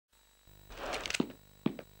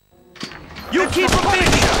You keep him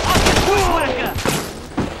busy! I'll get Bushwhacker!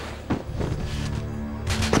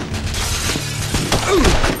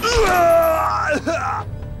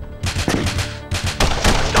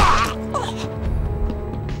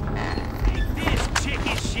 This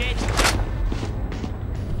chicken shit!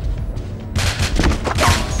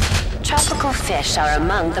 Tropical fish are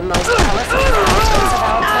among the most colorful inhabitants of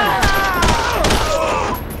our planet.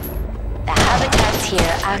 The habitats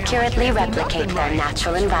here accurately replicate their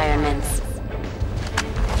natural environments.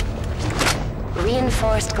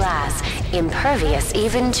 Reinforced glass, impervious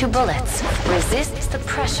even to bullets, resists the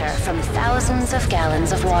pressure from thousands of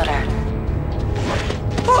gallons of water.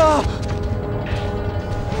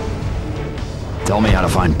 Tell me how to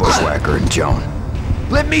find Bushwhacker and Joan.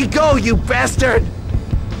 Let me go, you bastard!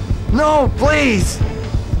 No, please!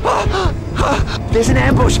 There's an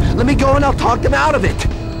ambush! Let me go and I'll talk them out of it!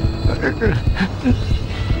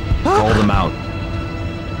 Call them out.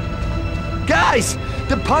 Guys!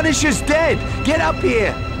 The Punisher's dead! Get up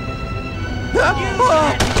here!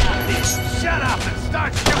 Shut up and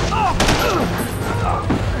start shooting!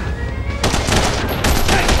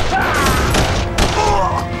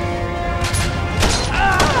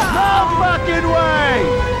 No fucking way!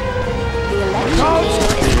 The electric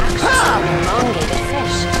eel is actually an elongated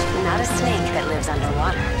fish, not a snake that lives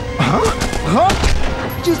underwater. Huh?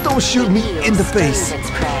 Just don't shoot me in the face. Stings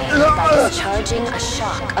its prey by discharging a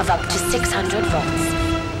shock of up to 600 volts.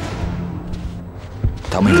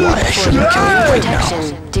 Tell me why I shouldn't kill you right now.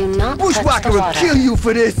 Protection, do not touch Bushwhacker the will water. kill you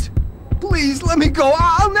for this! Please, let me go.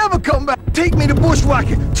 I'll never come back. Take me to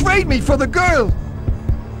Bushwhacker. Trade me for the girl.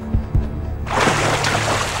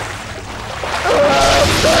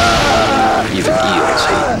 Even eels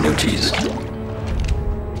hate Nuties.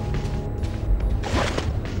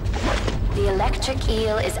 The electric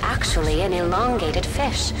eel is actually an elongated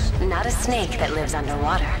fish, not a snake that lives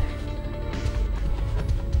underwater.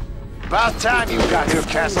 About time you got here,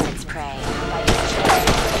 Castle. Its prey by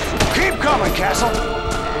discharging. Keep coming, Castle.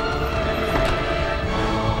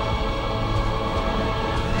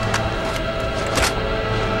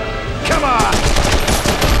 Come on!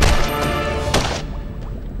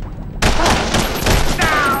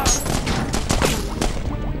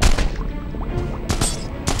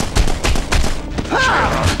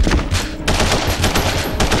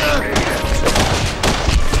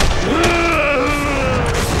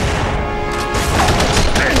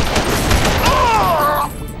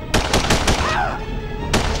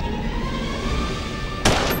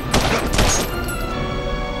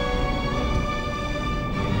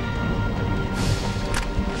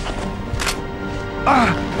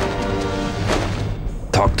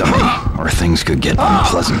 Talk to me, or things could get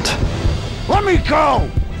unpleasant. Let me go!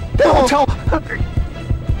 Don't tell...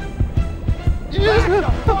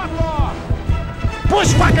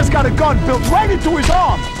 Bushwhacker's got a gun built right into his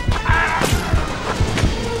arm!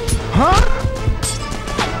 Huh?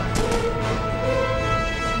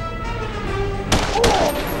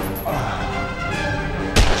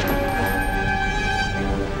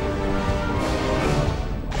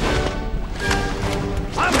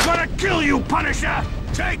 I'm gonna kill you, Punisher!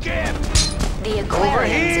 Take him! The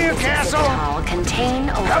aquariums here, in this Castle. exhibit hall contain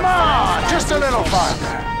over Come on, 5,000 just a little fish.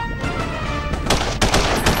 farther.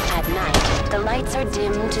 At night, the lights are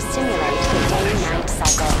dimmed to simulate the day-night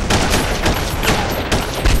cycle.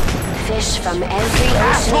 Fish from every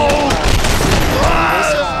ocean in the world.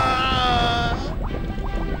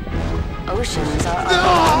 Oceans are all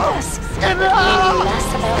around us, but we know less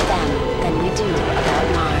about them than we do about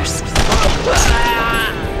Mars.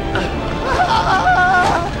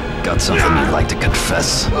 Got something you'd like to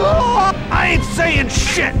confess? I ain't saying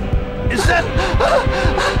shit! Is that...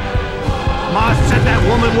 Ma said that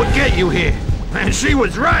woman would get you here, and she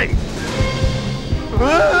was right!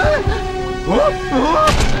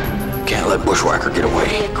 Can't let Bushwhacker get away.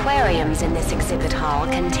 The aquariums in this exhibit hall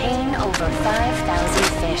contain over 5,000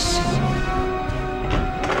 fish.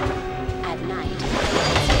 At night, the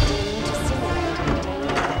lights are dimmed to simulate the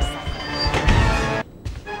day-night cycle.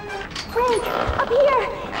 Frank, up here!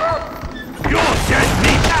 Help! You're dead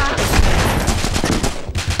meat!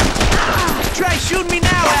 Try shoot me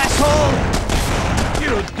now, asshole!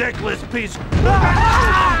 You dickless piece...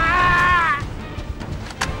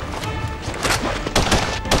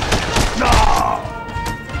 No!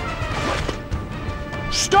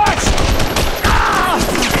 Start!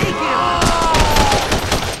 Take him!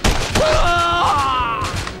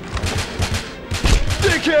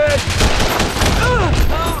 Dickhead!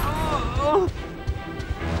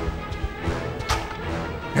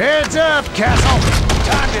 Heads up, Castle!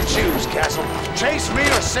 Time to choose, Castle. Chase me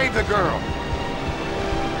or save the girl.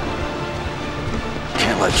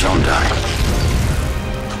 Can't let Joan die.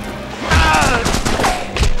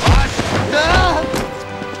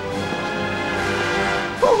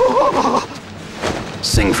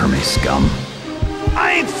 Sing for me, scum.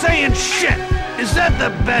 I ain't saying shit! Is that the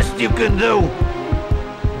best you can do?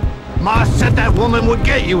 Ma said that woman would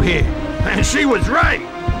get you here, and she was right!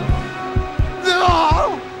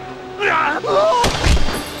 No!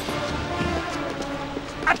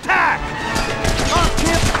 Attack!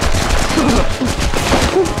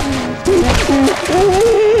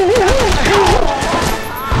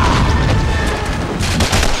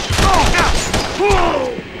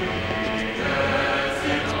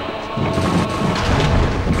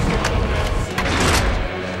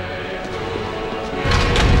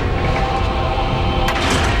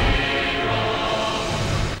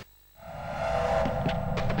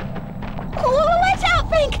 Watch out,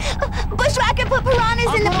 Frank! Bushwhacker put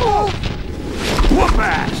piranhas in the pool. Whoop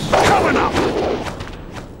ass! Coming up!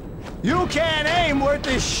 You can't aim worth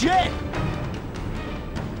this shit!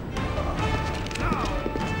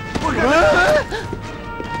 We're gonna...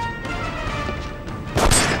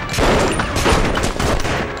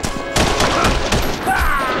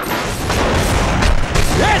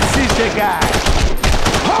 This is the guy!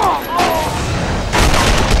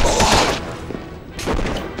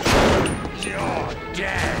 You're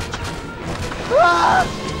dead!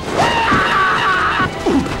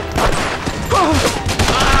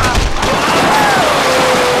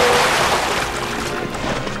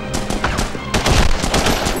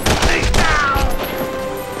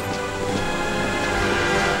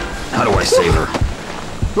 How do I save her?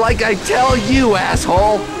 Like I tell you,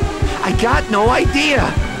 asshole! I got no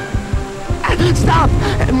idea! Stop!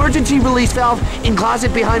 Emergency release valve in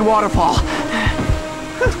closet behind waterfall.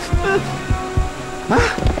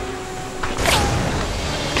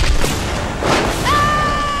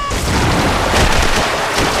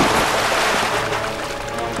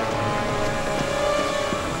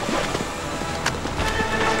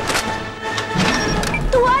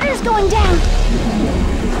 The water's going down.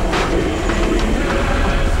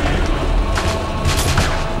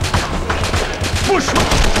 Push!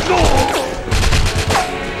 No!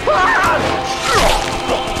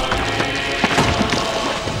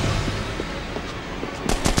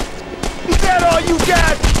 Is that all you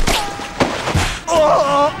got?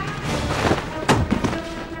 Oh!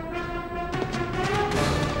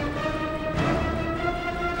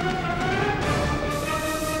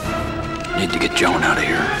 Need to get Joan out of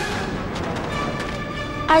here.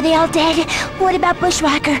 Are they all dead? What about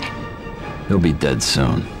Bushwhacker? He'll be dead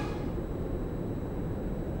soon.